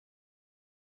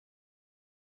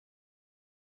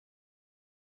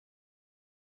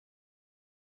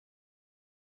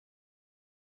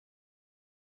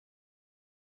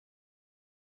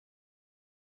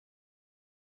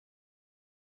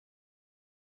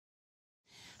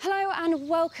and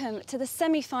welcome to the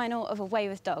semi-final of Away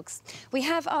with Dogs. We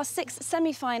have our 6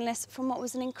 semi-finalists from what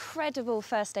was an incredible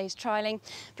first stage trialling,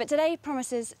 but today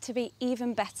promises to be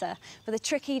even better with a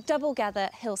tricky double gather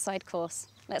hillside course.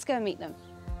 Let's go and meet them.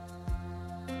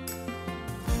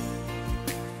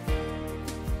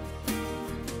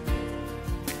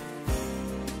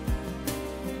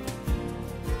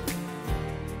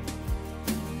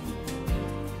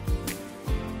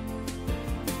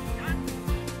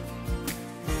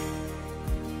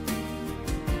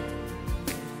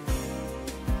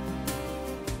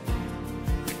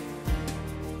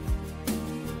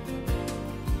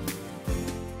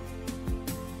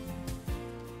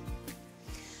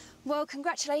 Well,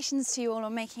 congratulations to you all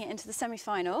on making it into the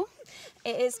semi-final.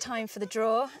 It is time for the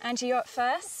draw. Angie, you're up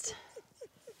first.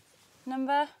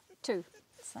 Number 2.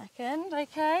 Second,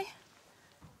 okay.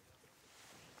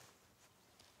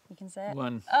 You can say it.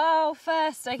 1. Oh,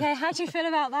 first, okay. How do you feel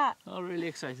about that? Oh, really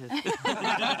excited.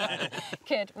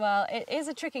 Good. Well, it is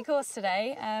a tricky course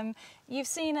today. You've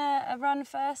seen a run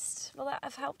first. Will that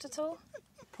have helped at all?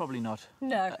 Probably not.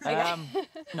 No. Okay.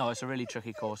 No, it's a really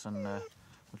tricky course and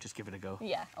we'll just give it a go.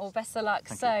 Yeah, all best of luck.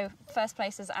 Thank So, first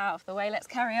place is out of the way. Let's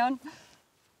carry on.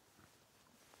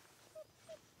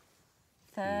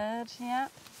 Third, yeah.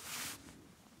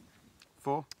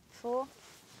 4. 4.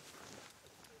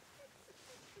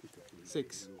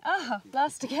 6. Oh,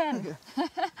 last again.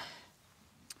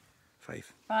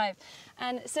 5. 5.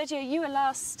 And Sergio, you were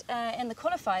last in the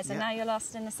qualifiers and now you're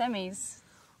last in the semis.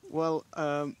 Well,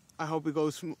 I hope it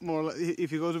goes more.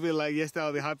 If it goes a bit like yesterday,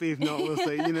 I'll be happy. If not, we'll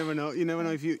say you never know. You never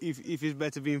know if it's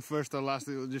better being first or last.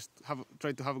 We'll just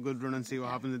try to have a good run and see what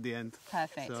happens at the end.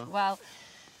 Perfect. So. Well,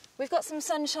 we've got some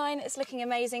sunshine. It's looking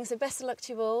amazing. So best of luck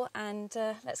to you all, and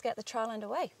let's get the trial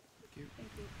underway. Thank you. Thank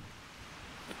you.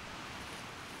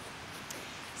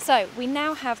 So we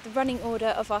now have the running order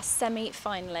of our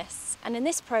semi-finalists, and in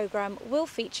this programme we'll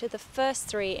feature the first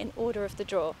 3 in order of the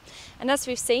draw. And as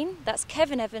we've seen, that's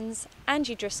Kevin Evans,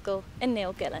 Angie Driscoll and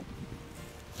Neil Gillen.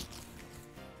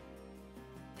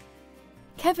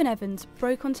 Kevin Evans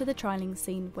broke onto the trialling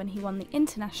scene when he won the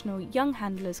International Young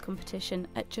Handlers competition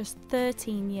at just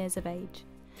 13 years of age.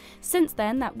 Since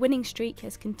then, that winning streak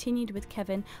has continued with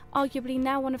Kevin, arguably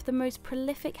now one of the most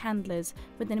prolific handlers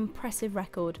with an impressive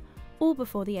record, all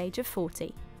before the age of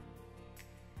 40.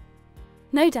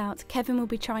 No doubt Kevin will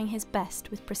be trying his best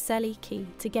with Bwlch Isaf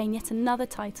to gain yet another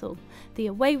title, the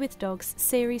Away with Dogs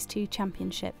Series 2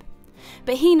 Championship.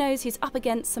 But he knows he's up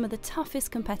against some of the toughest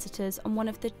competitors on one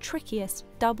of the trickiest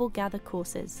double gather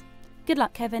courses. Good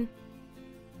luck, Kevin.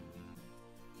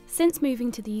 Since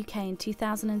moving to the UK in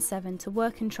 2007 to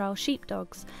work and trial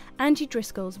sheepdogs, Angie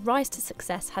Driscoll's rise to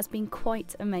success has been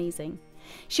quite amazing.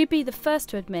 She'd be the first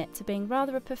to admit to being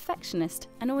rather a perfectionist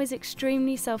and always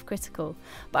extremely self-critical,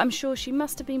 but I'm sure she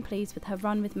must have been pleased with her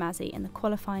run with Mazzy in the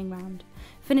qualifying round,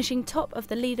 finishing top of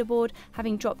the leaderboard,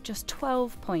 having dropped just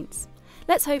 12 points.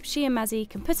 Let's hope she and Mazzy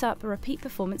can put up a repeat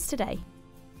performance today.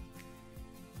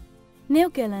 Neil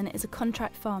Gillen is a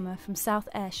contract farmer from South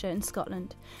Ayrshire in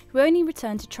Scotland, who only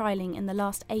returned to trialling in the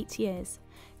last 8 years.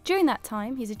 During that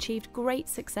time, he's achieved great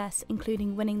success,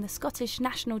 including winning the Scottish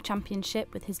National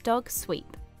Championship with his dog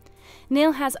Sweep.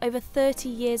 Neil has over 30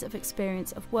 years of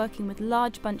experience of working with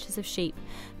large bunches of sheep,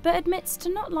 but admits to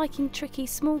not liking tricky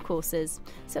small courses,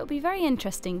 so it'll be very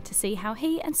interesting to see how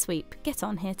he and Sweep get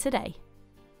on here today.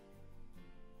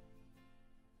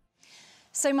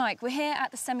 So Mike, we're here at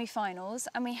the semi-finals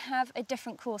and we have a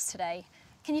different course today.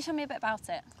 Can you tell me a bit about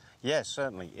it? Yes,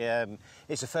 certainly.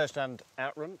 It's a first-hand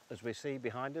outrun, as we see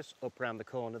behind us, up round the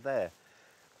corner there.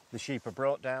 The sheep are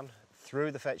brought down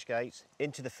through the fetch gates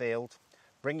into the field.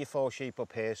 Bring your 4 sheep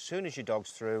up here. As soon as your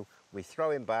dog's through, we throw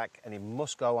him back and he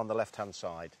must go on the left-hand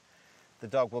side. The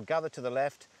dog will gather to the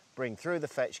left, bring through the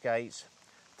fetch gates,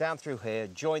 down through here,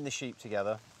 join the sheep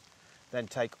together, then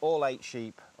take all 8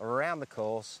 sheep around the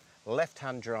course,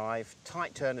 left-hand drive,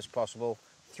 tight turn as possible,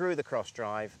 through the cross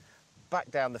drive, back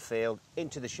down the field,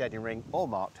 into the shedding ring, all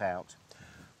marked out.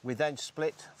 We then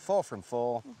split 4 from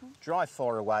 4, drive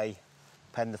 4 away,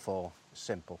 pen the 4.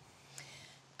 Simple.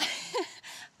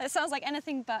 It sounds like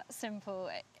anything but simple.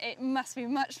 It must be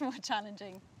much more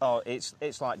challenging. Oh,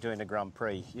 it's like doing a Grand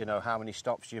Prix. You know, how many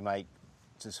stops do you make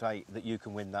to say that you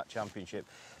can win that championship?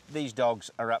 These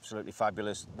dogs are absolutely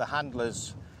fabulous. The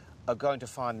handlers are going to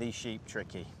find these sheep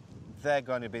tricky. They're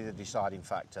going to be the deciding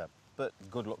factor. But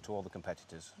good luck to all the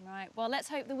competitors. Right, well, let's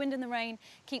hope the wind and the rain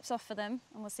keeps off for them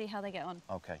and we'll see how they get on.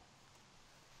 OK.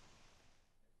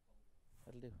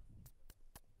 That'll do.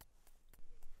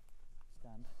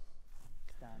 Stand.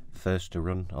 Stand. First to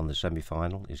run on the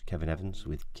semi-final is Kevin Evans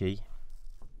with Key.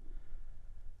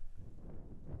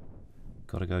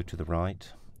 Got to go to the right.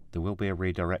 There will be a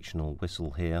redirectional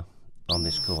whistle here on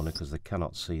this corner because they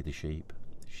cannot see the sheep.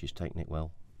 She's taking it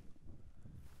well.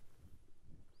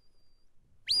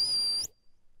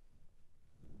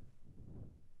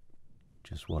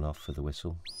 Just one off for the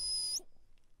whistle.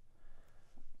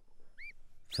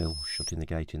 Phil shutting the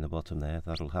gate in the bottom there.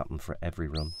 That'll happen for every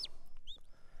run.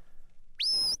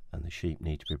 And the sheep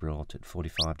need to be brought at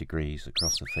 45 degrees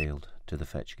across the field to the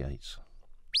fetch gates.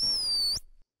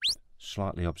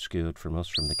 Slightly obscured from us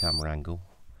from the camera angle,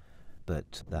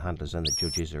 but the handlers and the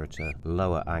judges are at a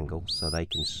lower angle so they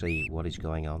can see what is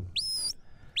going on.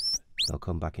 They'll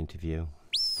come back into view.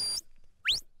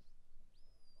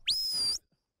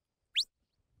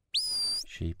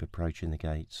 Sheep approaching the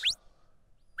gates.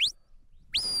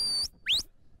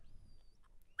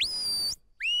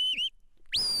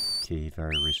 Key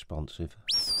very responsive.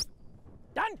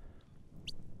 Stand!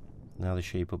 Now the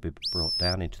sheep will be brought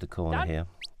down into the corner Stand. here.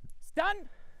 Stand!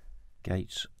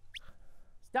 Gates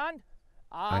Stand!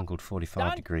 angled 45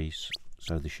 Stand. degrees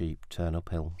so the sheep turn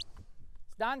uphill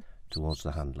Stand! towards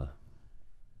the handler.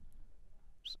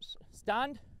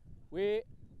 Stand! Wait!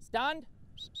 Stand!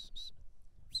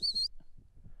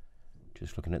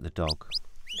 Just looking at the dog,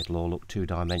 it'll all look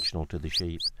two-dimensional to the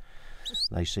sheep.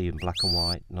 They see in black and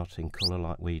white, not in colour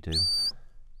like we do.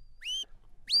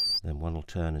 Then one will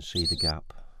turn and see the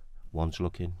gap. One's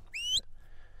looking.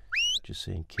 Just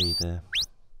seeing Key there.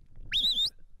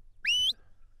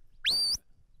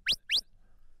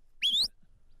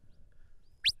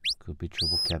 Could be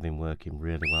trouble. Kevin working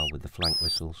really well with the flank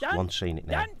whistles. Done. One's seen it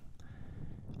now. Done.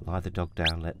 Lie the dog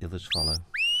down, let the others follow.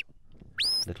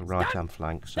 Little right hand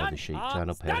flank so the sheep turn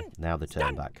uphill. Now they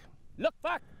turn back. Look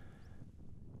back!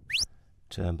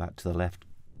 Turn back to the left,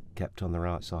 kept on the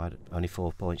right side. Only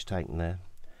 4 points taken there.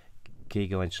 Key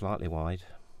going slightly wide.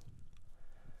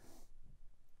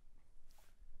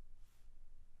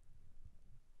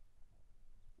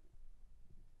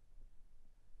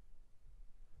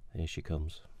 Here she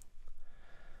comes.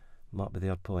 Might be the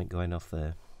odd point going off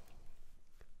there.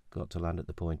 Got to land at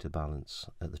the point of balance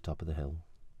at the top of the hill.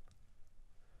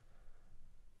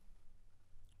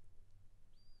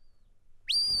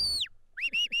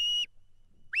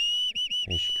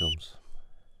 Here she comes.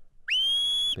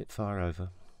 Bit far over.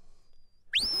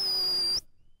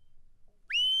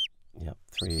 Yep,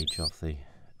 3 each off the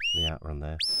outrun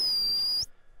there.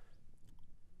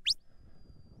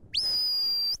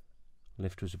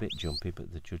 Lift was a bit jumpy,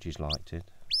 but the judges liked it.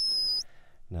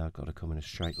 Now I've got to come in a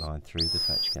straight line through the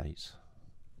fetch gates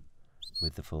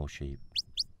with the 4 sheep.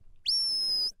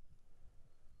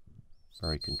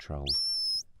 Very controlled.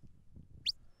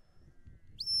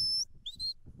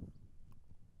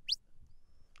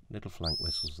 Little flank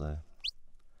whistles there.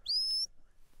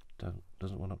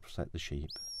 Doesn't want to upset the sheep.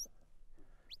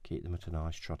 Keep them at a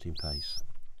nice trotting pace.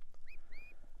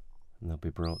 And they'll be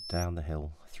brought down the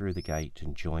hill, through the gate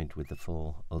and joined with the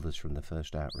 4 others from the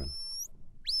first outrun.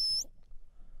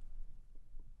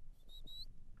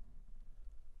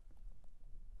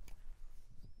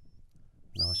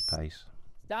 Nice pace.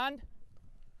 Stand!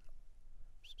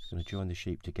 He's going to join the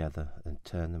sheep together and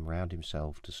turn them round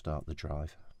himself to start the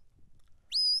drive.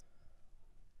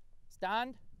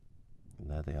 Stand! And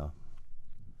there they are.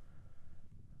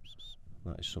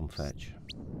 That is some fetch.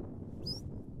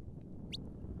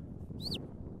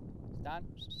 Stand!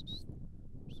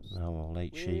 Now all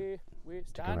 8 sheep Wait,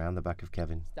 to go stand! round the back of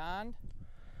Kevin. Stand!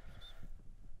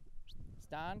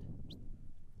 Stand!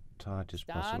 Tight as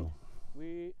Stand! possible.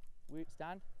 Wait,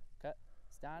 stand! Cut!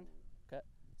 Stand! Cut!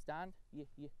 Stand! Yeah.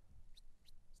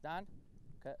 Stand!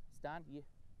 Cut! Stand! Yeah.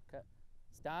 Cut!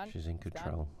 Stand! She's in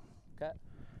control. Cut!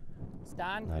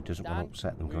 Stand! Now it doesn't want to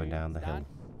upset them going down the hill.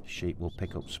 Sheep will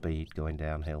pick up speed going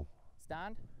downhill.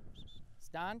 Stand!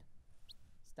 Stand!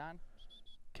 Stand!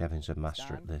 Kevin's a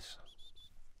master at this.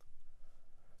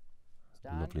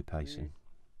 Stand! Lovely pacing.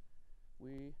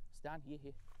 We stand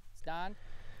here. Stand!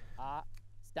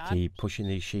 Stand! Keep pushing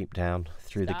these sheep down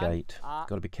through the gate. Got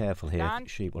to be careful here. Stand.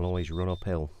 Sheep will always run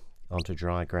uphill onto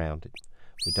dry ground.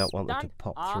 We don't want them to Stand.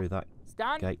 pop through that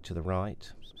Stand! gate to the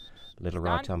right. Little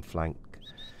Stand. right hand flank.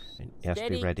 And you have to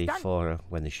be Steady. ready Stand. for her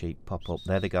when the sheep pop up.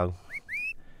 There they go.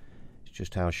 It's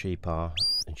just how sheep are,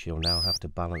 and she'll now have to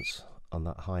balance on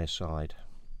that higher side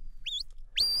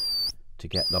to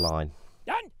get the line.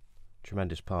 Done!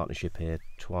 Tremendous partnership here,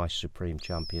 twice supreme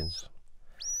champions.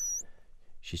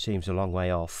 She seems a long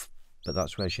way off, but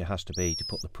that's where she has to be to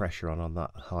put the pressure on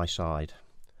that high side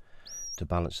to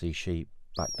balance these sheep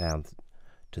back down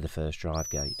to the first drive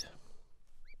gate.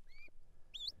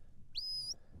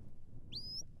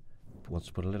 wants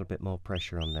to put a little bit more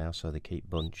pressure on now, so they keep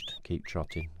bunched, keep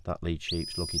trotting. That lead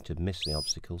sheep's looking to miss the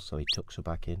obstacle, so he tucks her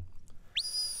back in.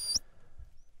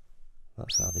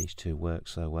 That's how these two work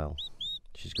so well.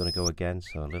 She's going to go again,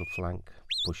 so a little flank,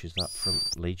 pushes that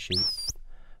front lead sheep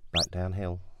back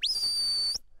downhill,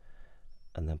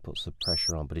 and then puts the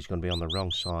pressure on, but he's going to be on the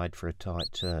wrong side for a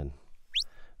tight turn,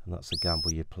 and that's the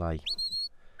gamble you play.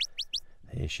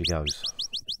 Here she goes,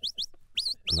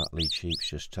 and that lead sheep's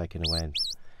just taken away and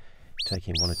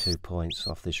taking 1 or 2 points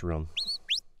off this run.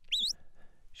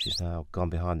 She's now gone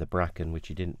behind the bracken, which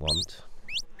he didn't want,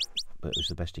 but it was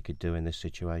the best he could do in this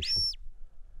situation.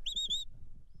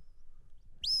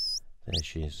 There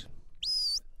she is.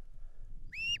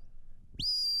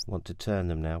 Want to turn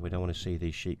them now. We don't want to see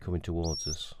these sheep coming towards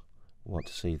us. We want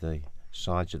to see the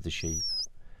sides of the sheep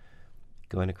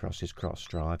going across his cross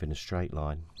drive in a straight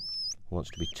line. Wants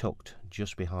to be tucked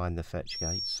just behind the fetch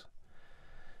gates.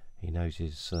 He knows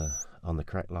he's on the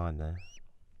correct line there,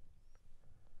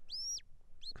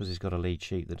 because he's got a lead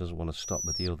sheep that doesn't want to stop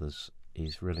with the others.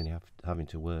 He's really having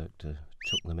to work to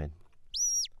tuck them in.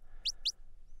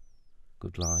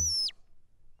 Good line.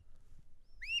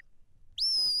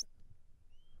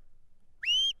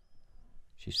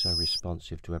 She's so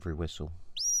responsive to every whistle.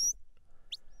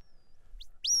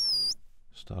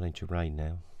 Starting to rain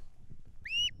now.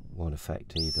 Won't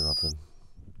affect either of them.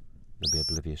 They'll be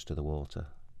oblivious to the water.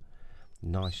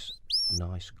 Nice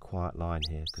quiet line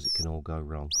here, because it can all go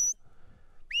wrong.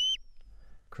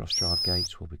 Cross drive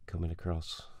gates will be coming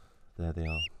across. There they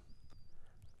are.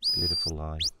 Beautiful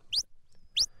line.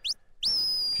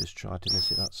 Just tried to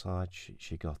miss it that side.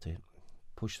 She got it.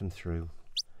 Push them through.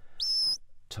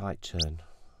 Tight turn.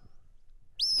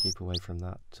 Keep away from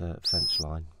that fence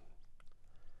line,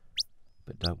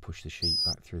 but don't push the sheep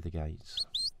back through the gates.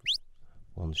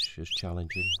 One's just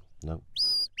challenging. Nope.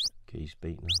 Key's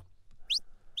beaten her.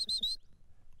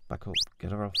 Back up.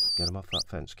 Get her off. Get him off that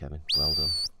fence, Kevin. Well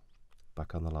done.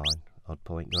 Back on the line. Odd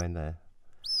point going there.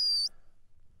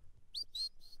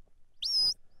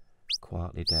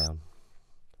 Quietly down.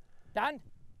 Done.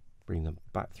 Bring them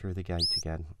back through the gate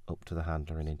again, up to the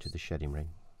handler and into the shedding ring.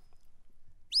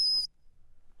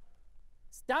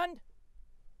 Stand.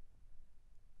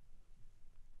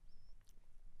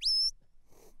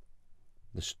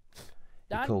 He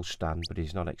calls stand, but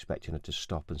he's not expecting her to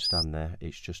stop and stand there.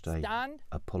 It's just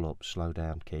a pull-up, slow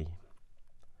down key.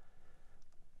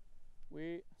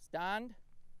 We stand.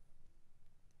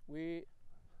 We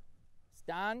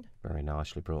stand. Very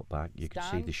nicely brought back. You can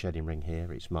see the shedding ring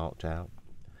here. It's marked out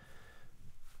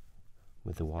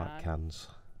with the white cans.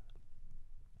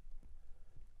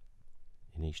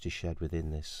 He needs to shed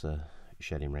within this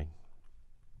shedding ring.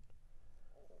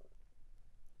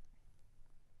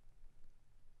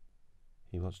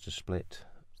 He wants to split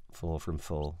 4 from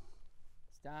 4.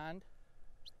 Stand.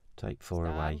 Take 4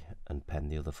 away and pen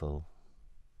the other 4.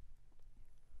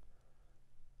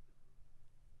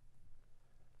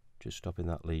 Just stopping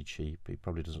that lead sheep. He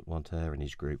probably doesn't want her in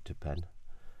his group to pen.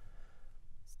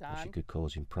 Stand. She could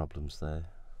cause him problems there.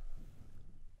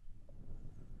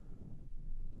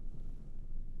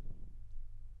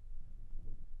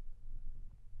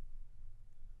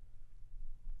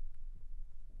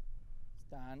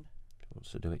 Stand. He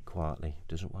wants to do it quietly.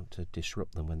 Doesn't want to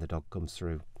disrupt them when the dog comes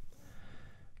through.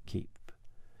 Keep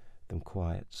them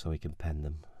quiet so he can pen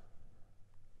them.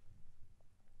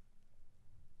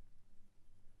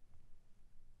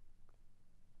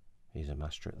 He's a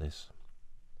master at this.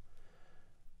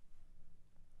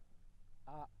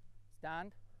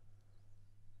 Stand.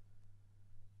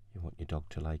 You want your dog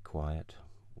to lay quiet.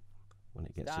 When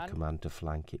it gets a command to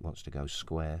flank, it wants to go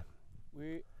square.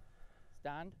 We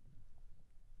stand.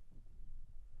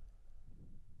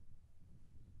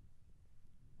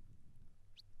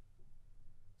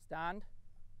 Stand.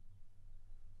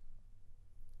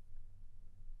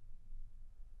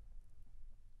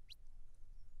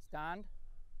 Stand.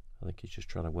 I think he's just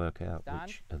trying to work out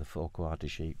which are the 4 quarter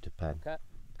sheep to pen.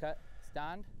 Cut.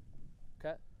 Stand.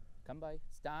 Cut. Come by.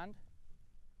 Stand.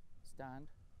 Stand.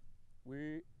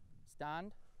 We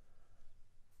stand.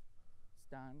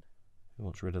 Stand. He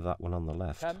wants rid of that one on the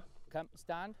left. Come.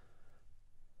 Stand.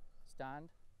 Stand.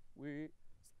 We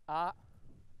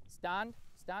stand.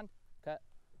 Stand. Cut.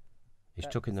 He's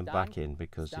tucking them back in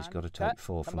because he's got to take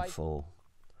 4 from 4.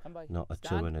 Not a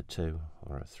 2 and a 2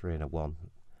 or a 3 and a 1.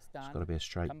 It's got to be a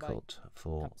straight cut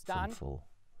 4 from 4.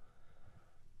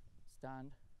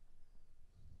 Stand.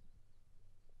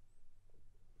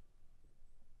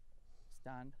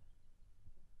 Stand.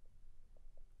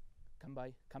 Come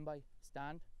by.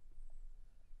 Stand.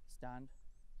 Stand.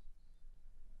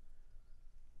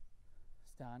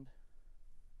 Stand.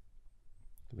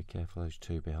 Be careful, those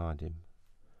two behind him.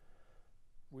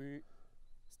 We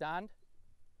stand.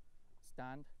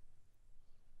 Stand.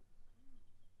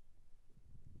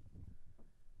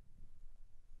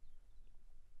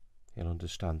 He'll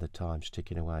understand the time's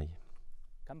ticking away.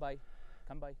 Come by.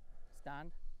 Come by.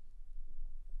 Stand.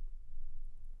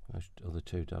 Those other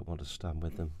two don't want to stand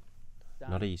with them.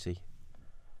 Stand. Not easy.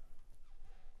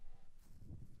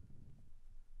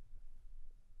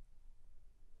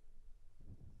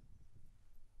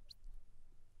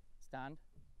 Stand.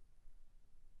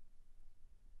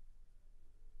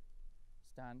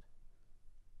 Stand.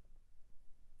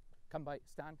 Come by.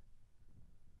 Stand.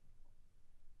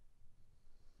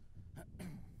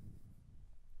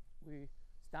 We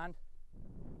stand.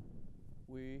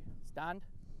 We stand.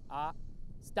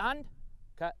 Stand.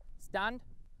 Cut. Stand.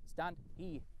 Stand.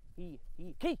 He. Key.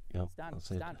 Yep, Stand.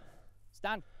 that's it. Stand.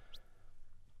 Stand.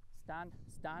 Stand.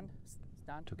 Stand.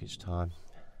 Stand. Took its time.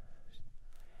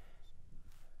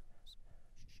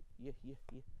 Yeah.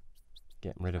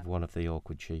 Getting rid of one of the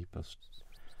awkward sheep.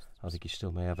 I think he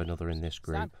still may have another in this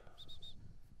group. Stand.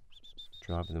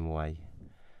 Driving them away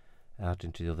out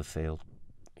into the other field.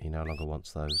 He no longer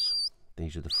wants those.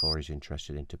 These are the four he's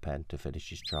interested in to pen to finish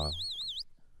his trial.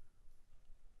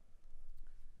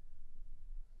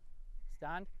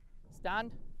 Stand.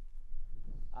 Stand.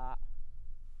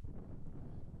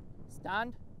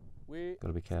 Stand. We Got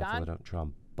to be careful stand. they don't try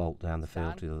and bolt down the field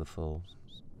Stand. to the other four.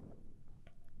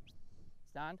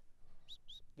 Stand.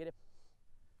 Get up.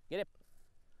 Get up.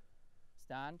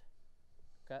 Stand.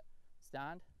 Cut.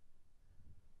 Stand.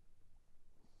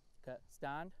 Cut.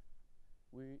 Stand.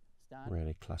 We stand.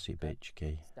 Really classy Cut. bitch,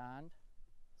 Key. Stand.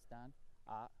 Stand.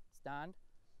 Stand.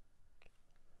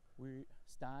 We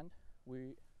stand.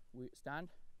 We stand.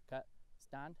 Cut.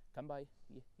 Stand. Come by.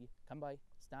 Yeah. Come by.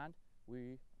 Stand.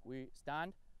 We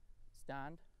stand.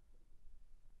 Stand.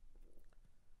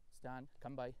 Stand.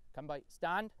 Come by. Come by.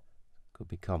 Stand. Could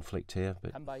be conflict here,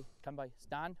 but Come by. Come by.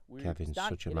 Stand. We Kevin's stand.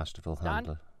 such a Get up. masterful Stand.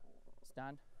 handler.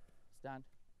 Stand. Stand.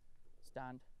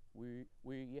 Stand. We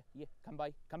yeah. Come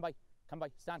by. Come by. Come by.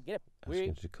 Stand. Get up. Ask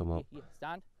him to come up. Yeah.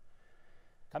 Stand.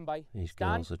 Come by. These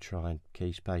stand. girls are trying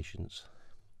Key's patience.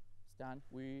 Stand.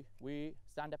 We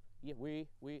stand up. Yeah. We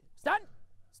stand.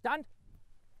 Stand.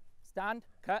 Stand.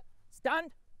 Cut.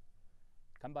 Stand.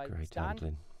 Come by. Great stand.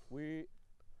 handling.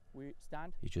 We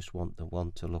stand. You just want the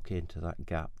one to look into that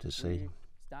gap to see. We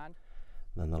stand.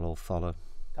 Then they'll all follow.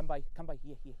 Come by. Come by.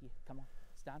 Yeah. Come on.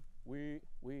 Stand. We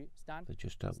stand. They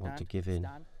just don't stand. want to give in.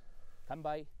 Stand. Come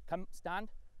by. Come. Stand.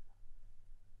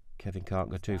 Kevin can't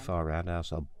go too Stand. far around now,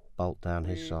 so I'll bolt down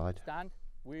his side. Stand.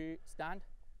 We stand.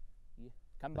 Yeah.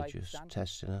 Come They're by. just Stand.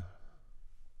 testing her.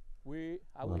 We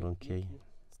are Well done, yeah, Key. yeah.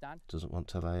 Stand. Doesn't want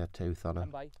to lay a tooth on her.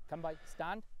 Come by. Come by.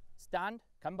 Stand. Stand.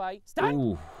 Come by. Stand.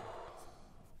 Ooh,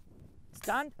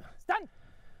 Stand. Stand.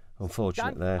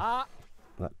 unfortunate Stand. there.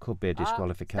 That could be a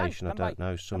disqualification. Stand. I Come don't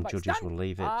know. by. Some Come by. judges Stand. will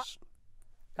leave it.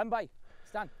 Come by.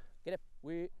 Stand. Get up.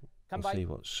 We come We'll by. see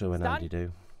what Sue and Stand. Andy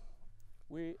do.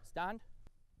 We stand.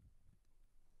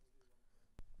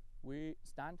 We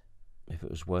stand. If it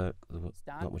was work, there was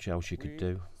Stand. not much else you could We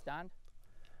do. Stand.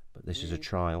 But this is a We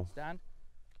trial, Stand.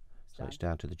 so it's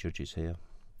Stand. down to the judges here.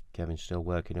 Kevin's still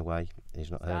working away. He's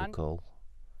not heard a Stand. call.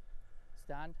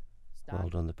 Stand. Stand. Well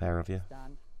done, the pair of you.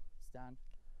 Stand. Stand.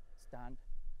 Stand.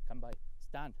 Come by.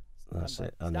 Stand. That's Come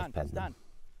it, by. and they've Stand. penned them.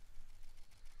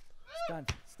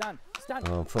 Stand. Stand. Stand.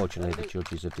 Well, unfortunately, the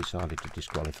judges have decided to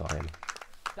disqualify him.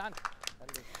 Stand.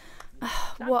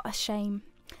 What a shame.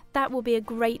 That will be a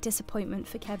great disappointment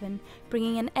for Kevin,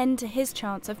 bringing an end to his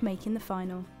chance of making the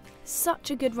final.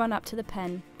 Such a good run up to the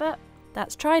pen, but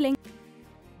that's trialling.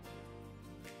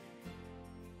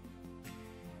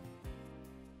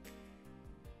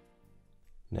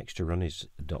 Next to run is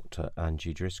Dr.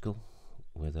 Angie Driscoll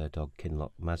with her dog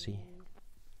Kinloch Mazzy,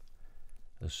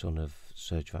 a son of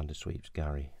Serge van der Sweep's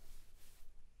Gary.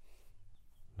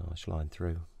 Nice line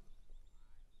through.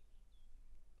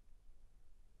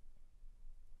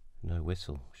 No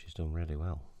whistle, she's done really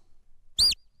well.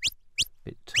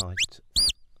 Bit tight.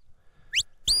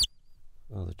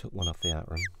 Oh, they took one off the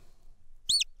outrun.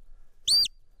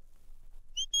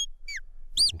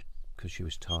 Because she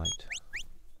was tight.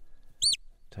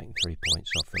 Taking 3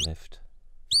 points off the lift.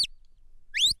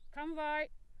 Come by.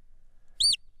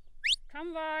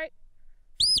 Come by.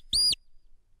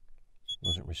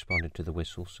 Wasn't responding to the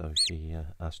whistle, so she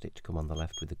asked it to come on the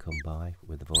left with the come by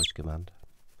with the voice command.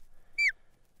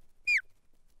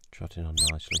 Trotting on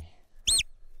nicely.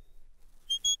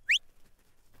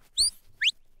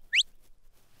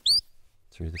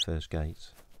 Through the first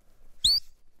gates.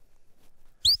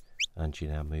 Angie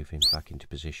now moving back into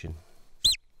position,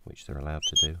 which they're allowed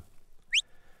to do.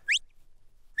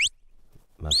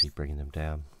 Muzzy bringing them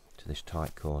down to this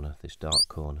tight corner, this dark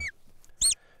corner.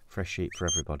 Fresh sheep for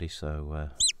everybody, so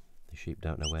the sheep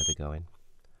don't know where they're going.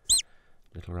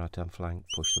 Little right hand flank,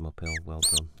 push them uphill, well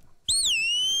done.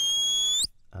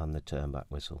 And the turn back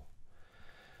whistle.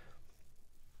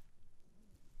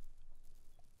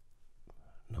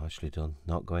 Nicely done,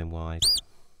 not going wide.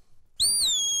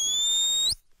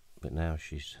 But now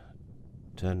she's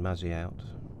turned Mazzy out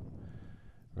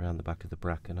around the back of the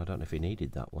bracken. I don't know if he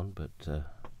needed that one, but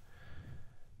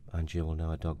Angie will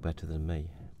know a dog better than me.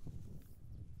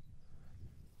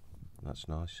 That's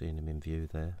nice, seeing him in view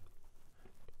there.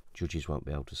 Judges won't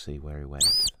be able to see where he went.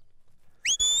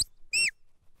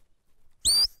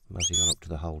 Mazzy gone up to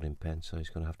the holding pen, so he's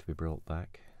going to have to be brought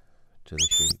back to the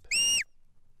sheep.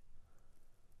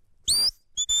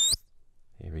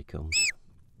 Here he comes.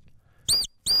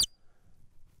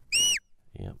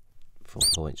 Yep, 4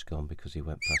 points gone because he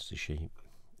went past the sheep.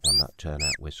 And that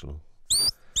turnout whistle.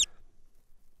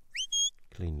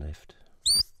 Clean lift.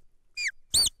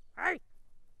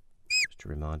 Just a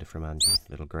reminder from Angie,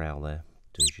 little growl there,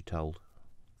 do as you're told.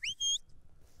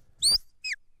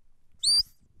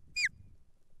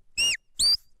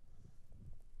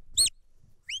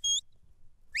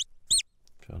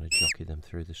 Trying to jockey them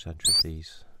through the centre of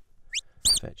these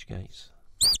fetch gates.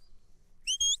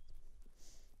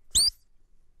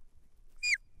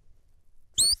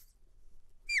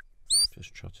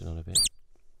 Just trotting on a bit.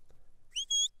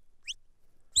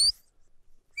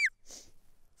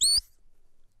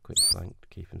 Quick flank to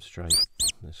keep them straight.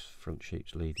 This front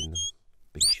sheep's leading them.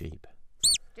 Big sheep.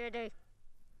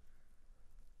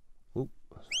 Oop,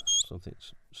 something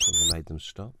made them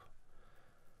stop.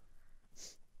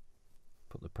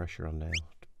 Put the pressure on now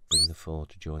to bring the 4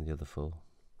 to join the other 4.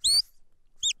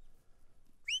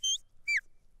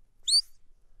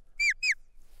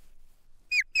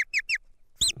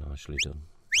 Nicely done.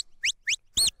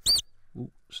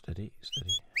 Ooh, steady,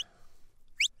 steady.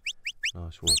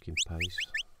 Nice walking pace.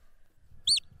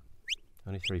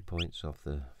 Only 3 points off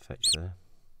the fetch there.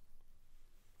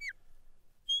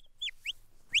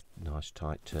 Nice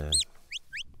tight turn.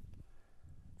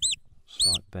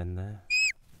 Slight bend there.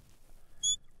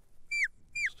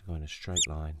 Just to go in a straight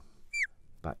line.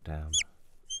 Back down.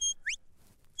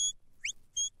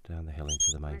 Down the hill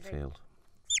into the main field.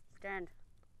 Stand.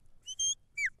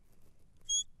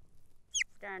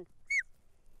 Stand.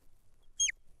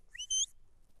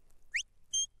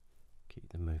 Keep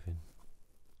them moving.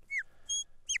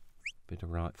 Bit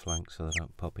of right flank so they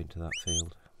don't pop into that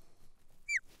field.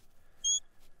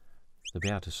 They'll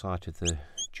be out of sight of the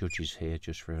judges here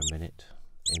just for a minute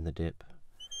in the dip.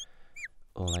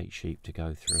 All 8 sheep to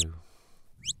go through.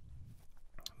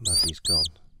 Muzzy's gone.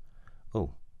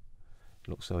 Oh,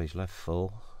 looks like he's left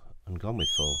 4 and gone with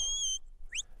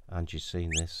 4. Angie's seen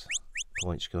this.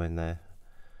 Points going there.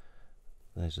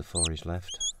 There's the 4 he's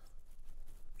left.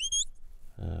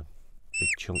 Big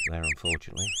chunk there,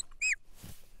 unfortunately.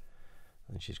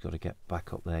 And she's got to get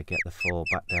back up there, get the 4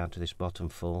 back down to this bottom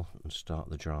 4 and start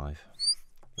the drive.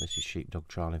 This is Sheepdog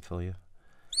trialling for you.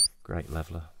 Great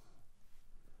leveller.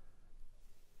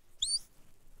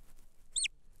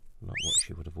 Not what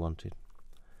she would have wanted.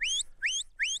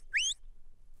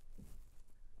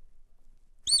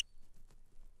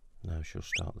 Now she'll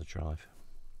start the drive.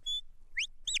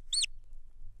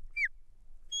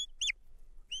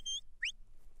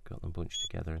 Got them bunched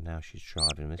together and now she's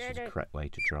driving. This is the correct way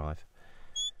to drive.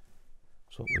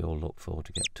 It's what we all look for,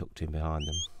 to get tucked in behind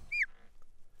them.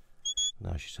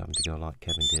 Now she's having to go like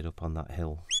Kevin did up on that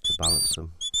hill to balance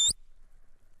them.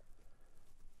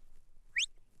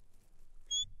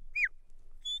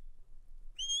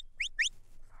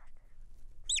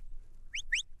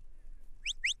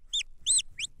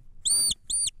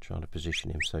 Trying to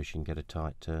position him so she can get a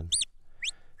tight turn.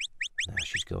 Now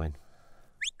she's going.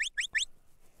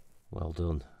 Well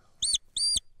done.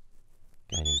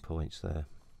 Gaining points there.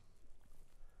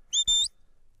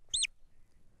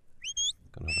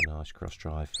 Gonna have a nice cross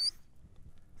drive.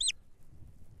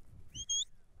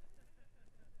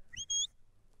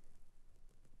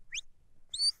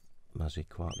 Muzzy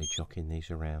quietly jockeying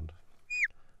these around.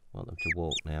 Want them to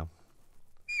walk now.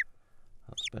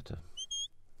 That's better.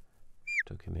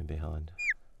 Took him in behind.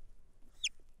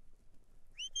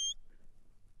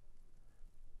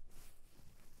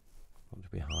 Want to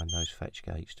be behind those fetch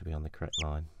gates to be on the correct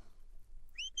line.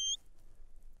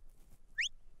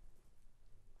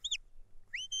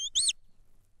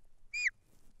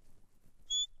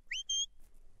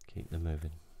 Keep them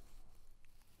moving.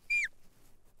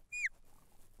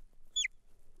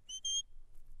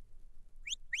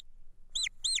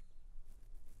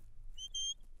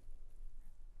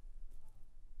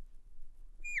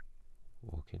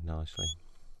 nicely.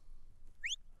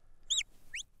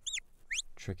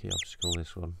 Tricky obstacle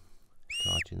this one,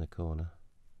 tight in the corner.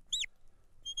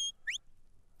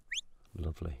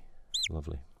 Lovely,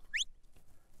 lovely.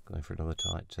 Going for another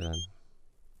tight turn.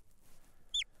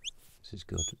 This is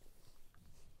good.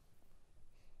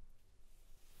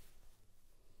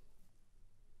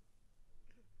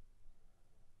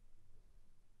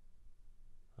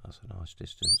 That's a nice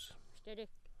distance. Steady.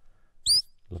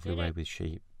 Lovely way with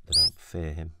sheep, they don't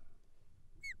fear him.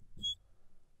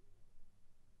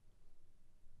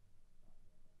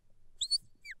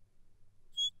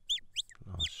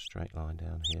 Nice straight line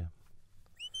down here.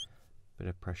 Bit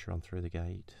of pressure on through the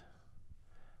gate,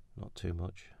 not too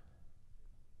much.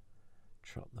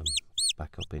 Trot them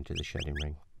back up into the shedding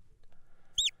ring.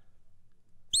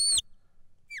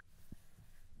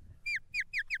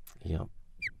 Yep,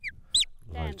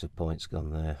 loads of points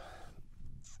gone there.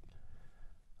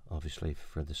 Obviously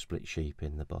for the split sheep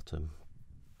in the bottom.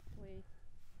 We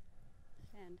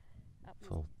stand up.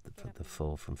 For the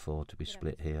 4 from 4 to be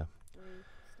split here. We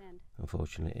stand.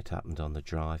 Unfortunately it happened on the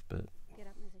drive, but Get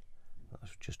up, Mizzy.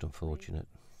 that's just unfortunate.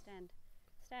 Stand.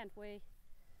 Stand. We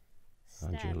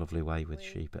And stand. your lovely way with We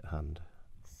sheep at hand.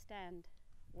 stand.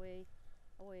 We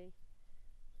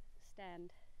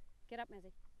stand. Get up,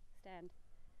 Mizzy. Stand.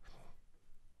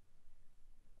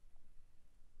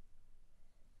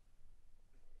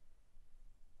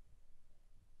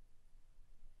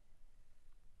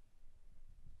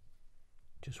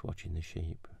 Just watching the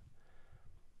sheep.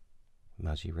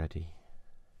 Mazzy ready.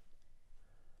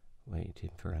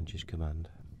 Waiting for Angie's command.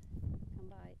 Come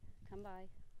by. Come by.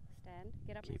 Stand.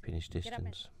 Get up, Keeping Mizzy. his Get up,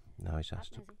 distance. Mizzy. Now he's Up,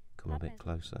 asked to Mizzy. come a Up, bit Mizzy.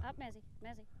 closer. Up, Mizzy.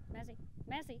 Mizzy. Mizzy. Mizzy.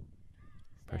 Mizzy.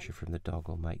 Pressure Stand. from the dog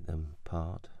will make them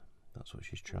part. That's what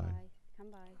she's Come trying. by.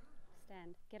 Come by.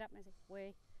 Stand. Get up, Mizzy.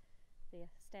 We. There.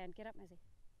 Stand. Get up, Mizzy.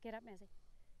 Get up, Mizzy.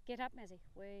 Get up, Mizzy.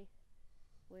 We.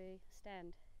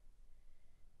 Stand.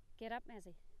 Get up,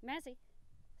 Mizzy. Mizzy.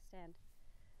 Stand.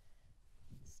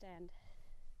 Stand.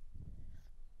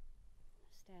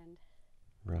 Stand.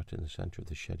 Right in the centre of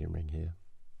the shedding ring here.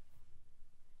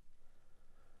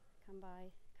 Come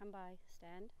by. Come by.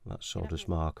 Stand. That up, soldier's Mizzy.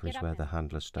 marker Get is up, where the Mizzy. handler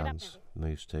Get up, stands,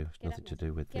 moves to. It's Get up, nothing to Mizzy.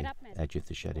 do with Get the up, Mizzy. edge of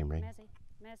the shedding ring. Mizzy.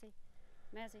 Mizzy.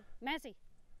 Mizzy. Mizzy.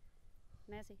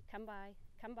 Mizzy. Come by.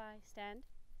 Come by. Stand.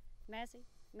 Mizzy.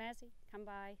 Mizzy. Come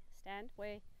by. Stand.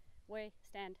 We.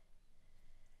 Stand.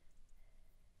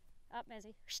 Up,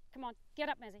 Mizzy. Come on. Get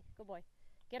up, Mizzy. Good boy.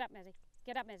 Get up, Mizzy.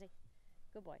 Get up, Mizzy.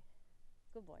 Good boy.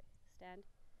 Good boy. Stand.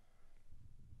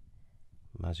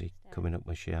 Mazzy Stand. coming up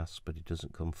where she asks, but he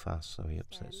doesn't come fast, so he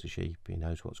upsets Stand. the sheep. He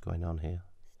knows what's going on here.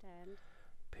 Stand.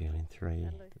 Peeling 3,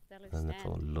 That'll and the stand.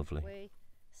 4, lovely. We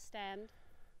stand.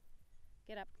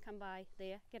 Get up. Come by.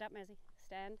 There. Get up, Mizzy.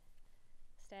 Stand.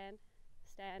 Stand.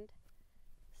 Stand.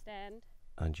 Stand.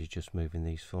 And she's just moving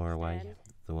these 4 away, Stand.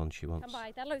 the one she wants. Come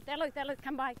by. That'll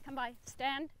come by. Come by.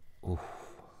 Stand. Oof,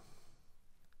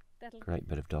 That'll great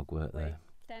bit of dog work there.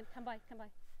 stand. Come by. Come by.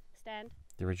 Stand.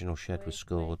 The original shed was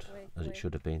scored as it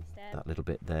should have been. Stand. That little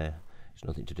bit there, it's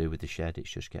nothing to do with the shed, it's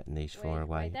just getting these 4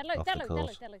 away off the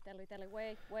course.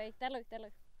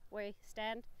 Way.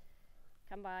 Stand.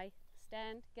 Come by.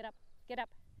 Stand. Get up. Get up.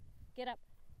 Get up.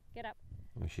 Get up.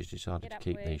 And she's decided Get to up,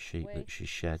 keep way, these sheep way. that she's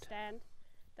shed, Stand.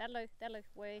 That'll.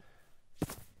 Way.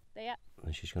 There.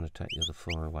 and she's going to take the other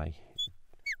 4 away,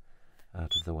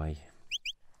 out of the way,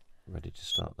 ready to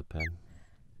start the pen.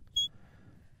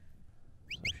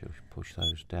 So she'll push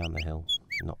those down the hill,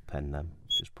 not pen them,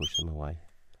 just push them away.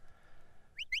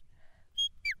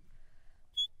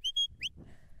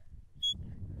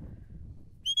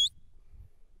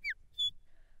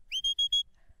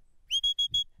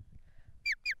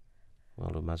 Well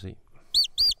done, Mazzy.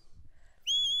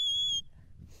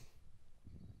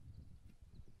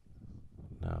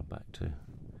 Now back to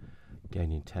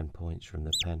gaining 10 points from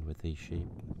the pen with these sheep.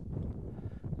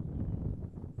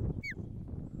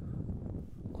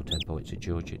 Or 10 points at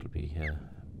George, it'll be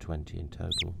 20 in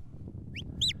total.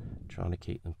 Trying to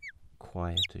keep them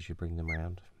quiet as you bring them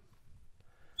round.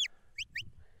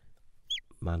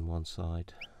 Man one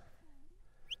side,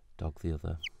 dog the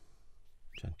other,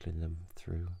 gentling them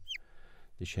through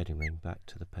the shedding ring back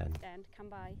to the pen. Stand. Come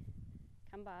by.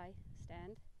 Come by.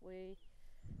 Stand. We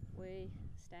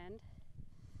stand.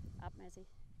 Up, Mazzy.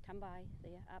 Come by.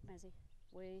 There. Up, Mazzy.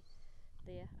 We.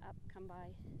 There. Up. Come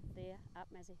by. There. Up,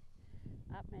 Mazzy.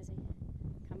 Up, Mazzy.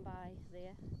 Come by.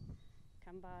 There.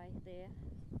 Come by. There.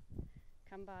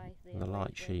 Come by. There. The light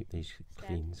Wait. sheep, these Stand.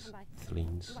 cleans, Come by.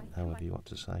 thleens, Come by, come however by. you want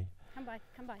to say. Come by.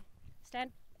 Come by.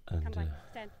 Stand. And Come by.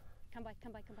 Stand. Come by.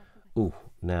 Come by. Come by. Come by. ooh,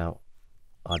 now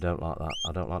I don't like that.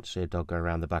 I don't like to see a dog go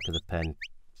around the back of the pen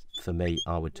for me,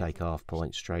 I would take half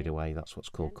points straight away. That's what's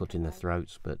called cutting the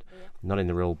throats, but not in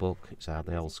the rule book. It's how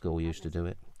the old school used to do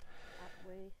it.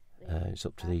 It's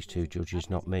up to these two judges,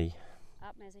 not me.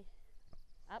 Up, Mazzy.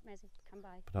 Up, Mazzy. Come by.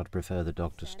 But I'd prefer the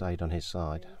dog to stay on his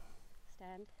side.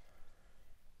 Stand.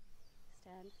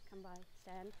 Stand. Come by.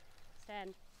 Stand.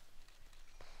 Stand.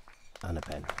 And a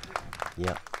pen.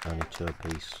 Yep, only 2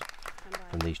 apiece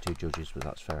from these two judges, but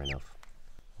that's fair enough.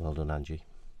 Well done, Angie.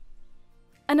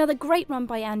 Another great run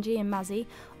by Angie and Mazzy,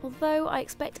 although I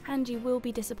expect Angie will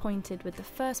be disappointed with the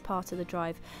first part of the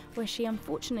drive, where she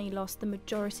unfortunately lost the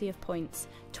majority of points,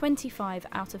 25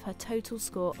 out of her total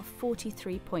score of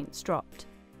 43 points dropped.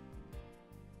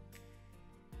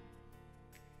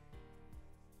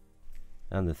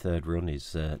 And the third run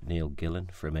is Neil Gillen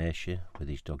from Ayrshire with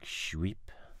his dog Sweep.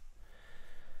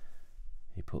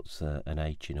 He puts an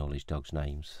H in all his dogs'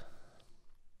 names.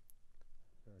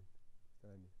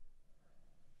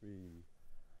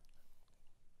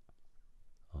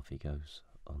 Off he goes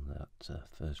on that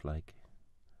first leg.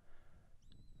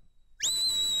 A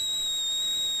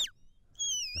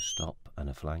stop and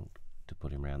a flank to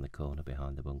put him round the corner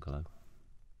behind the bungalow.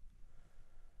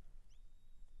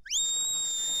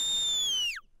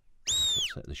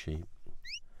 Upset the sheep.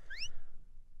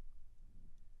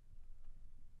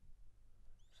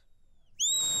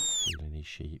 Feeling his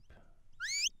sheep.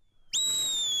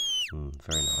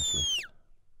 Very nice lift.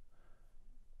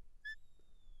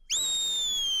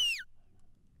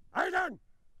 Aiden!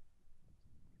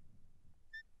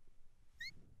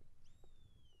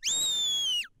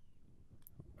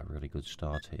 A really good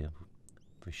start here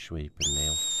for Sweep and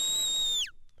Neil.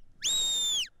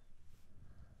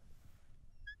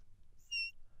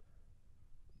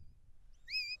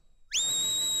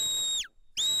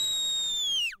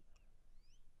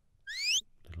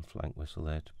 Little flank whistle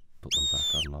there to put them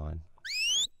back online.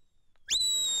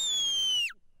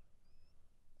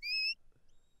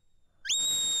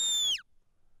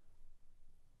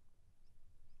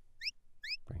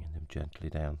 Bringing them gently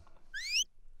down.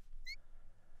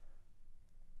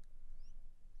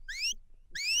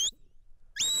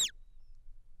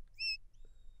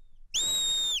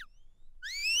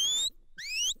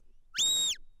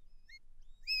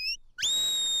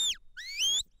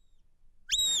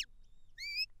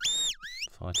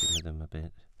 Fighting with them a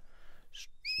bit.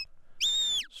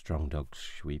 Strong dog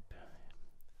Sweep.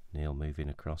 Neil moving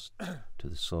across to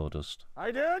the sawdust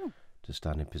Aiden! to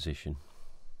stand in position.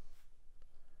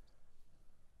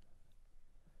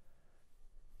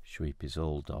 Sweep is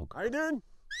all dog. Aiden!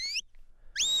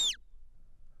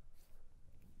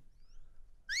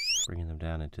 Bringing them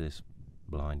down into this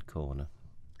blind corner.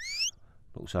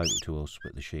 Looks open to us,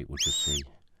 but the sheep will just see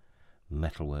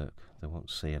metalwork. They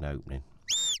won't see an opening.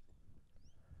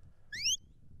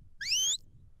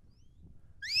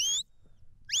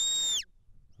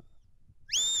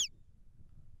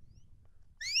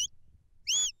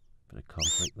 Bit of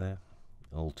conflict there.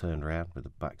 All turned round with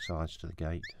the backsides to the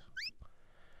gate.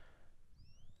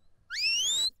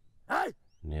 Hey!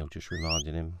 Neil just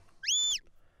reminding him.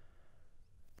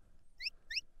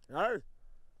 No!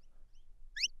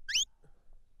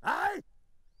 Hey!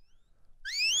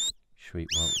 Sweep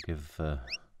won't give a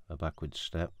backward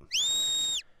step.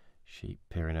 Sheep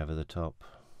peering over the top.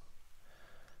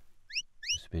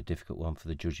 This will be a difficult one for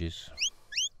the judges.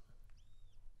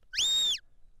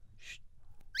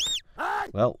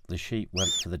 Well, the sheep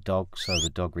went for the dog, so the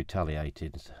dog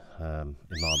retaliated. In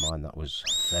my mind, that was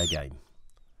fair game.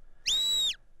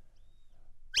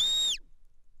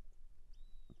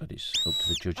 But it's up to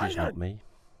the judges, not me.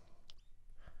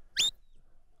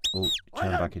 Oh,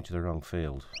 turn back into the wrong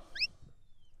field.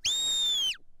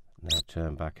 Now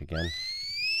turn back again.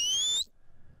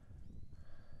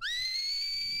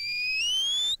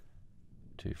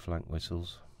 Two flank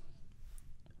whistles.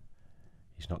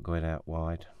 He's not going out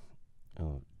wide.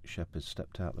 Oh, Shepherd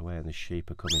stepped out the way and the sheep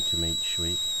are coming to meet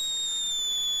Sweep.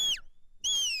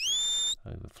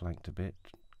 Overflanked a bit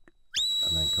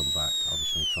and then come back.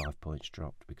 Obviously 5 points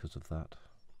dropped because of that.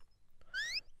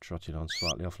 Trotting on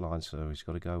slightly offline, so he's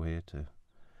got to go here to... A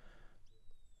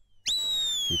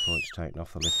few points taken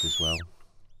off the lift as well.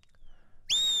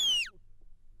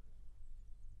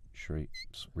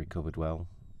 Shriek's recovered well.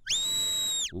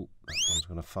 Ooh, that one's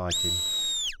going to fight him.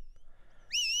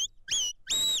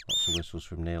 Lots of whistles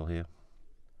from Neil here.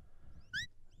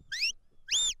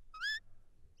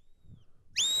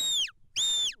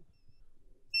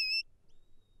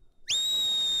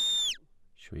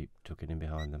 Sweep tucking in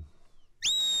behind them.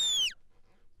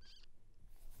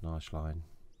 Nice line.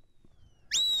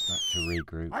 Back to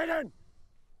regroup. Aiden!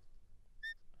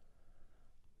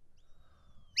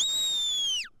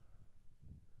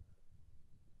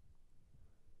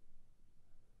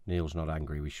 Neil's not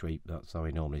angry with sheep, that's how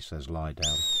he normally says lie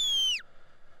down.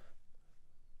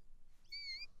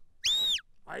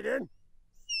 Aiden!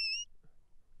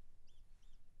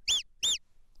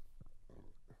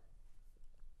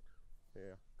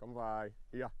 Here, come by.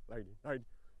 Here, lady, lady.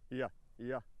 Here,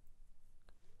 here.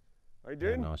 Yeah,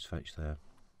 Aiden! nice fetch there.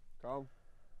 Come.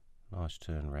 Nice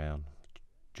turn round.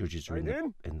 Judges are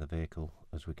in the vehicle,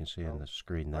 as we can see on the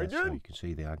screen there, so you can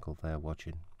see the ankle there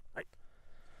watching.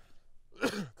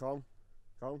 Come.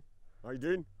 Come.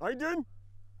 Aiden! Aiden!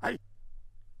 Hey!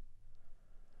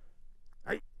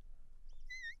 Hey!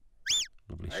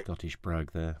 Lovely Scottish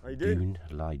brogue there. Aiden! Doon,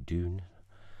 lie doon.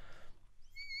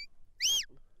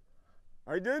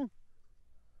 Aiden!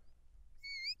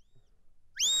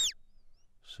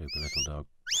 Super little dog.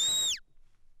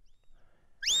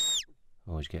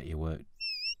 Always get your work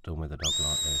done with a dog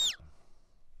like this.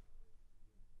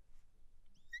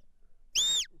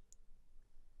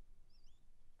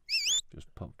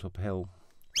 Just popped uphill.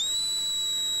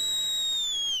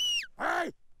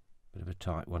 Hey! Bit of a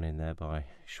tight one in there by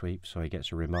Sweep, so he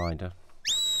gets a reminder.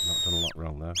 Not done a lot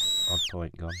wrong though. Odd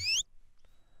point gone.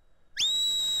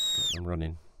 Got them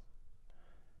running.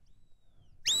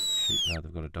 Sheep know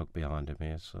they've got a dog behind him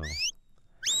here, so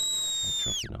they're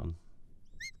trotting on.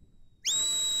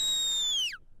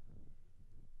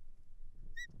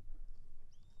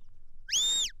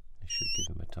 They should give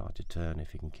him a tighter turn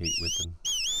if he can keep with them.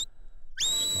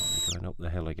 Slightly going up the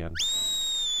hill again.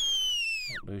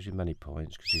 Not losing many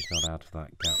points because he's not out of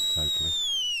that gap totally.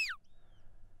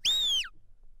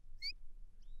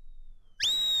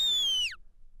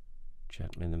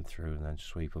 Gentling them through, and then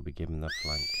Sweep will be giving the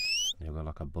flank. And he'll go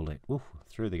like a bullet, woof,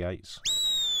 through the gates.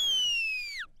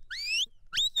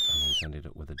 And he's ended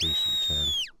up with a decent turn.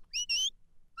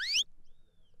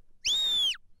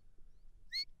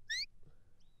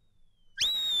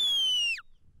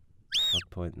 Odd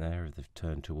point there if they've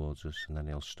turned towards us, and then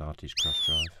he'll start his cross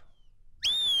drive.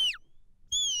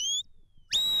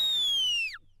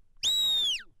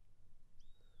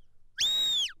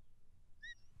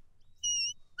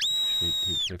 Sheep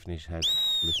keeps lifting his head,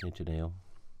 listening to Neil.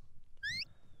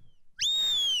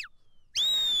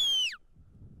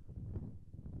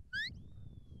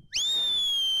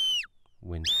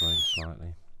 Wind's blowing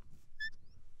slightly,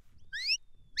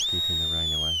 keeping the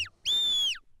rain away.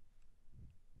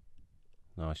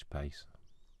 Nice pace.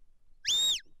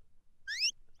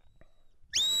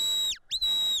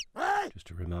 Hey!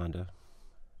 Just a reminder.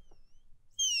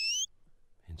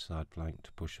 Inside flank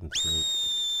to push them through.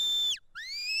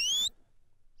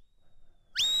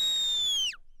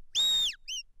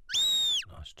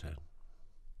 Nice turn.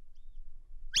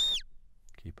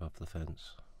 Keep off the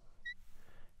fence.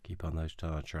 Keep on those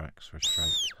tyre tracks for a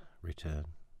straight return.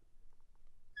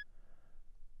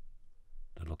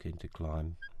 They're looking to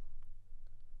climb.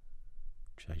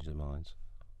 Change their minds.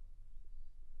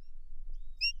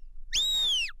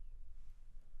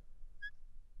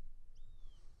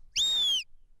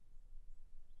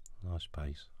 Nice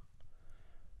pace.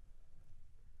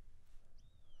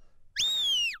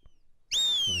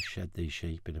 Got to shed these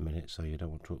sheep in a minute, so you don't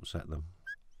want to upset them.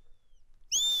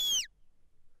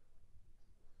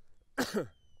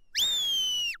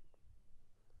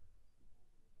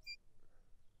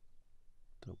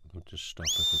 We'll just stop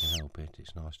if we can help it.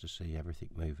 It's nice to see everything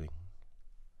moving.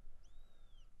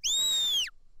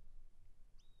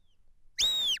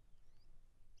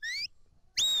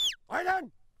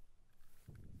 Aiden!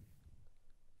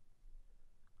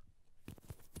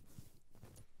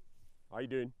 How you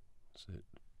doing? That's it.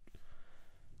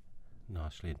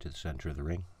 Nicely into the centre of the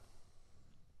ring.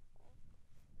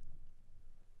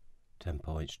 10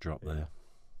 points drop there,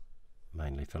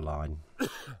 mainly for Lleyn.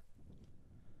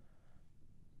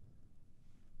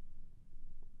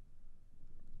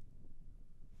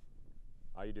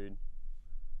 How you doing?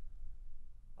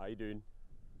 How you doing?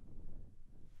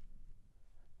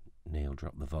 Neil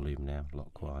dropped the volume now, a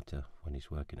lot quieter when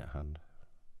he's working at hand.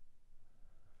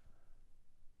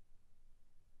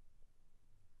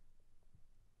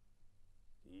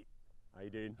 How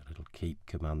you doing? A little keep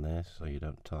command there so you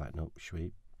don't tighten up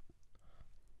Sweep.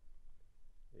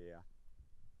 Yeah.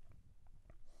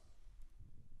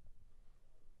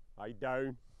 How you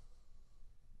down?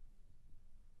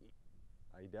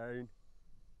 How you down?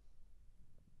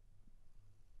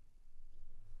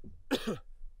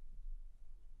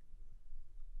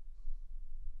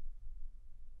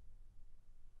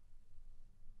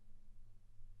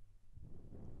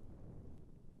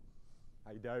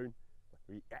 How you down?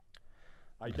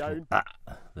 How you down?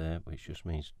 There, which just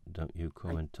means don't you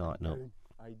come and tighten up.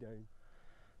 How you down?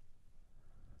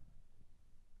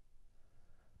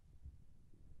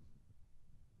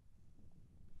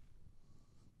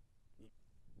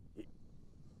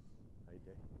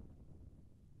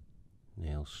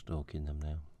 Neil's stalking them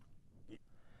now.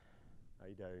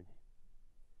 Lie down.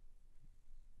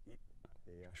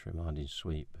 Yeah. Just reminding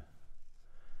Sweep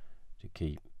to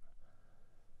keep.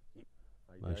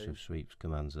 Lie Most down. of Sweep's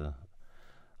commands are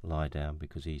lie down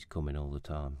because he's coming all the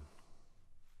time.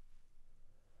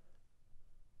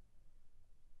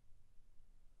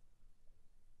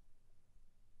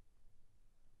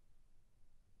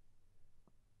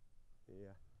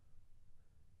 Yeah.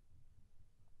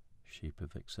 Sheep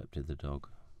have accepted the dog,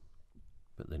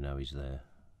 but they know he's there.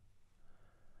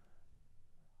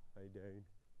 Lie down.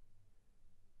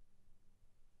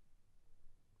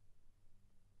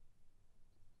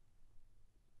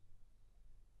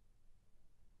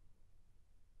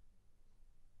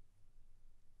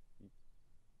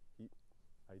 Keep.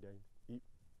 Lie down. Keep.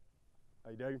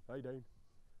 Lie down. Lie down.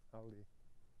 Hold it.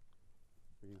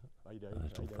 Lie down. A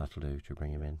little that'll do to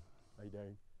bring him in. Lie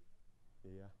down.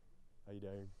 Yeah. Lie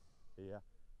down. Yeah.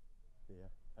 Yeah.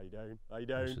 Lie down. Lie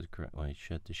down. This is the correct way.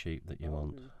 Shed the sheep that you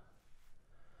want.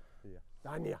 Yeah.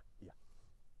 Down here. Yeah.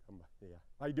 Come back. Yeah.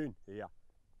 Lie down. Yeah.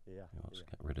 Yeah. He wants to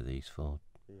get rid of these four.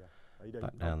 Yeah. Lie down.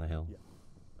 Back down the hill. Yeah.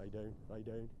 Lie down. Lie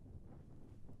down.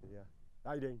 Yeah.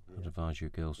 Lie down. I'd advise your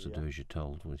girls to do as you're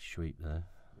told with sheep there.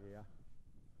 Yeah.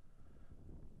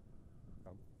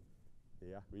 Come.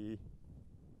 Yeah. We.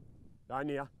 Down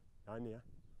here. Down here.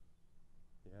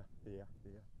 Yeah. Yeah.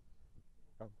 Yeah.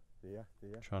 Come. Yeah.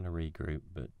 Yeah. Trying to regroup,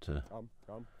 but Come.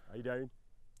 Come. Lie down.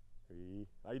 We.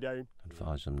 Lie down.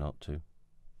 advise them not to.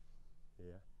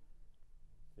 Yeah.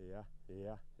 Yeah.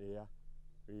 Yeah. Yeah.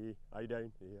 We. Lie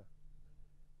down. Yeah.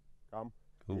 Come.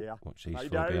 Ooh, Yeah. watch these Lie four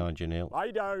down. behind you, Neil.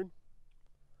 Lie down.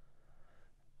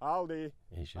 Aldi.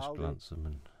 He's just Aldi. glanced them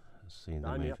and has seen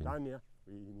them Down here. moving. Down here.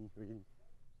 We.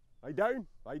 Lie down.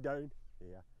 Lie down.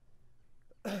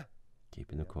 Yeah.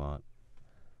 Keeping them quiet.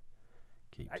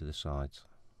 Keep to the sides.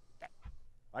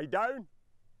 Lie down.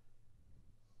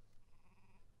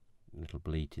 Little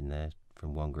bleating there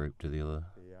from one group to the other.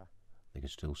 Yeah. They can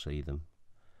still see them.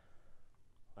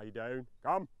 Lie down.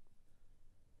 Come.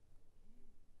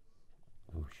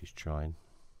 Oh, she's trying.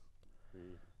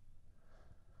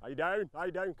 Lie down. Lie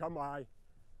down. Come lie.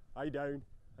 Lie down.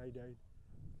 Lie down.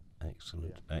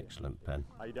 Excellent, Yeah. excellent pen.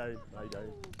 Lie down. Lie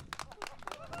down.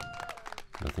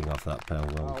 Nothing off that pen.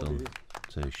 Well Aldi. done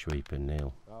to Sweep and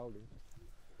Neil. Aldi.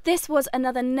 This was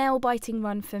another nail-biting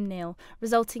run from Neil,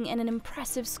 resulting in an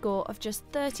impressive score of just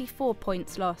 34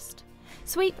 points lost.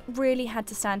 Sweep really had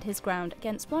to stand his ground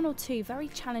against one or two very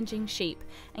challenging sheep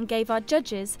and gave our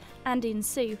judges, Andy and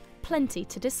Sue, plenty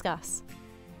to discuss.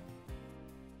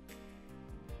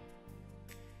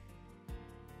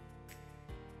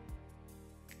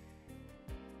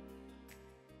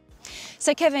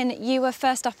 So Kevin, you were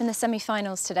first up in the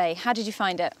semi-finals today. How did you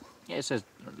find it? Yeah, it's a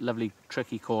lovely,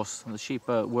 tricky course. The sheep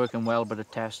are working well, but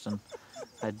at test, and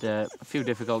had a few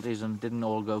difficulties and didn't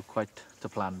all go quite to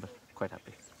plan, but quite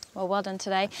happy. Well done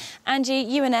today. Angie,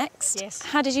 you were next. Yes.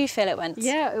 How did you feel it went?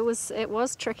 Yeah, it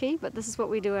was tricky, but this is what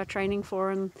we do our training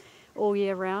for and all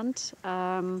year round.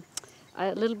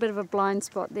 A little bit of a blind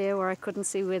spot there where I couldn't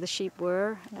see where the sheep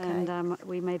were, and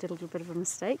we made a little bit of a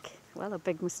mistake. Well, a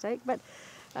big mistake, but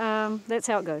that's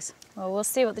how it goes. Well, we'll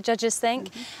see what the judges think.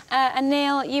 And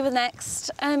Neil, you were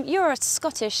next. You're a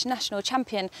Scottish national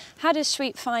champion. How does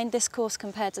Sweep find this course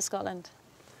compared to Scotland?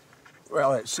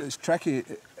 Well, it's tricky.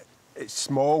 It's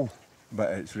small,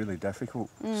 but it's really difficult.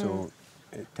 So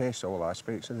it tests all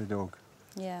aspects of the dog.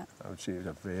 Yeah. I would say it's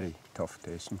a very tough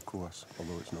testing course,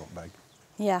 although it's not big.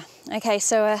 Yeah. Okay,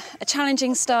 so a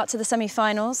challenging start to the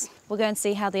semi-finals. We'll go and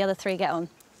see how the other three get on.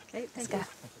 Okay, Let's go.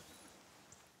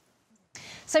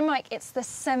 So Mike, it's the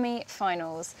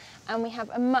semi-finals and we have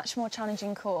a much more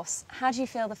challenging course. How do you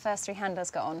feel the first three handlers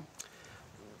got on?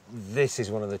 This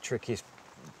is one of the trickiest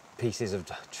pieces of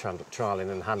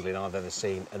trialling and handling I've ever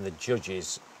seen, and the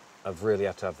judges have really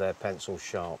had to have their pencils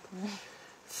sharp.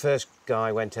 First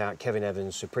guy went out, Kevin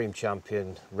Evans, supreme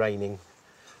champion, reigning.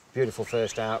 Beautiful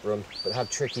first outrun, but had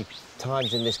tricky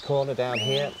times in this corner down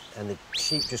here, and the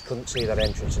sheep just couldn't see that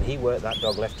entrance, and he worked that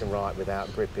dog left and right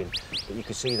without gripping, but you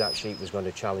could see that sheep was going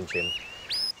to challenge him.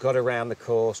 Got around the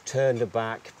course, turned her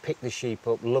back, picked the sheep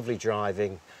up, lovely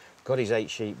driving, got his 8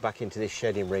 sheep back into this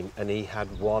shedding ring, and he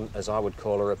had one, as I would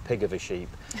call her, a pig of a sheep.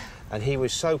 And he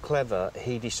was so clever,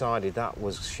 he decided that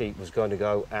sheep was going to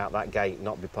go out that gate,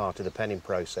 not be part of the penning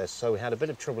process, so we had a bit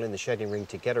of trouble in the shedding ring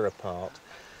to get her apart.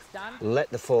 Let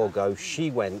the 4 go,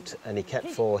 she went, and he kept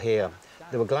 4 here.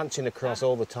 They were glancing across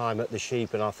all the time at the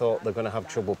sheep, and I thought they're going to have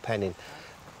trouble penning,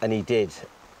 and he did,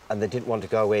 and they didn't want to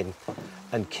go in.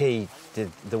 And Key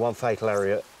did the one fatal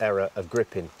error of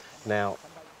gripping. Now,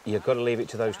 you've got to leave it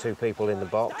to those two people in the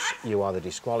box. You either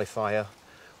disqualify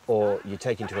or you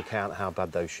take into account how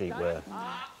bad those sheep were.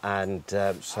 And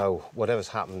so whatever's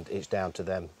happened, it's down to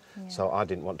them. Yeah. So I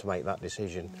didn't want to make that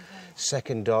decision.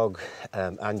 Second dog,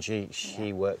 Angie,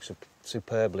 she worked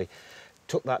superbly.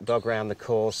 Took that dog around the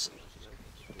course,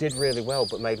 did really well,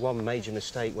 but made one major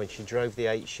mistake when she drove the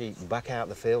 8 sheep back out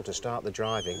the field to start the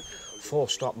driving. 4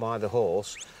 stopped by the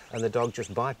horse, and the dog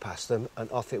just bypassed them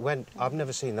and off it went. I've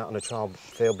never seen that on a trial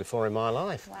field before in my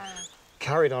life. Wow.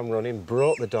 Carried on running,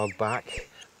 brought the dog back,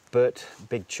 but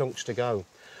big chunks to go.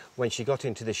 When she got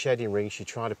into the shedding ring, she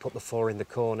tried to put the 4 in the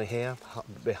corner here,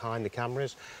 behind the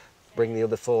cameras, bring the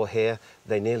other 4 here.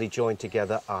 They nearly joined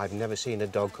together. I've never seen a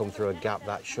dog come through a gap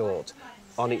that short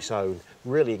on its own.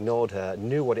 Really ignored her,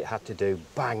 knew what it had to do,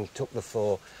 bang, took the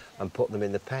 4 and put them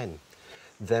in the pen.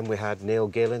 Then we had Neil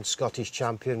Gillen, Scottish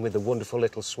champion, with a wonderful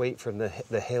little sweep from the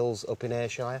hills up in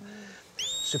Ayrshire.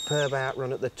 Superb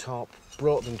outrun at the top,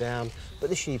 brought them down, but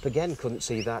the sheep again couldn't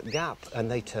see that gap and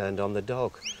they turned on the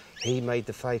dog. He made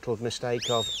the fatal mistake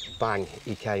of, bang,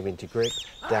 he came into grip,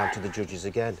 down to the judges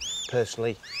again.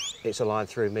 Personally, it's a line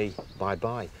through me,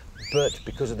 bye-bye. But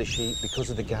because of the sheep,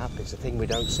 because of the gap, it's a thing we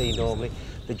don't see normally,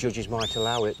 the judges might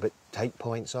allow it, but take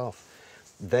points off.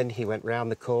 Then he went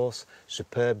round the course,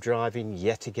 superb driving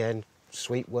yet again,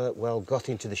 sweep work well, got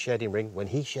into the shedding ring. When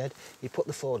he shed, he put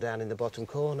the 4 down in the bottom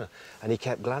corner and he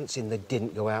kept glancing, they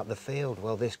didn't go out the field.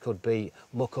 Well, this could be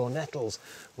muck or nettles.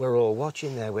 We're all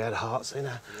watching there, we had hearts in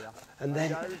her. And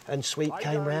then, Sweep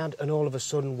came round and all of a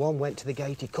sudden one went to the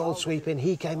gate, he called Sweep in,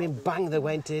 he came in, bang, they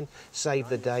went in, saved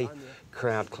the day.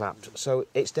 Crowd clapped. So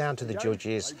it's down to the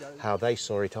judges how they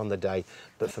saw it on the day,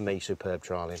 but for me, superb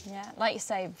trialling. Yeah, like you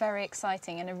say, very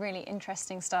exciting and a really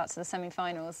interesting start to the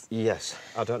semi-finals. Yes,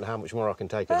 I don't know how much more I can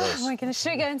take of this. Oh my goodness,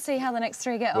 should we go and see how the next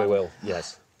 3 get on? We will,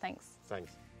 yes. Thanks.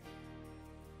 Thanks.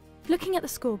 Looking at the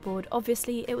scoreboard,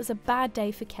 obviously it was a bad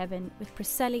day for Kevin, with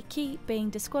Priscilla Key being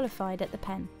disqualified at the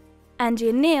pen. Angie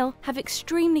and Neil have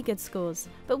extremely good scores,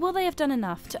 but will they have done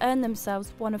enough to earn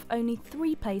themselves one of only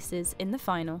 3 places in the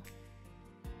final?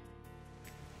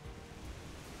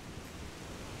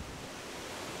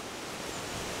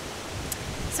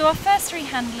 So our first 3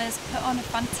 handlers put on a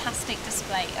fantastic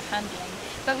display of handling,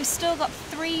 but we've still got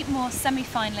 3 more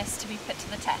semi-finalists to be put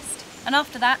to the test. And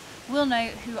after that, we'll know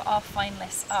who our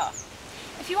finalists are.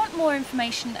 If you want more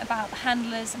information about the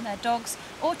handlers and their dogs,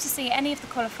 or to see any of the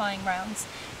qualifying rounds,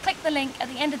 click the link at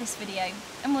the end of this video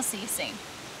and we'll see you soon.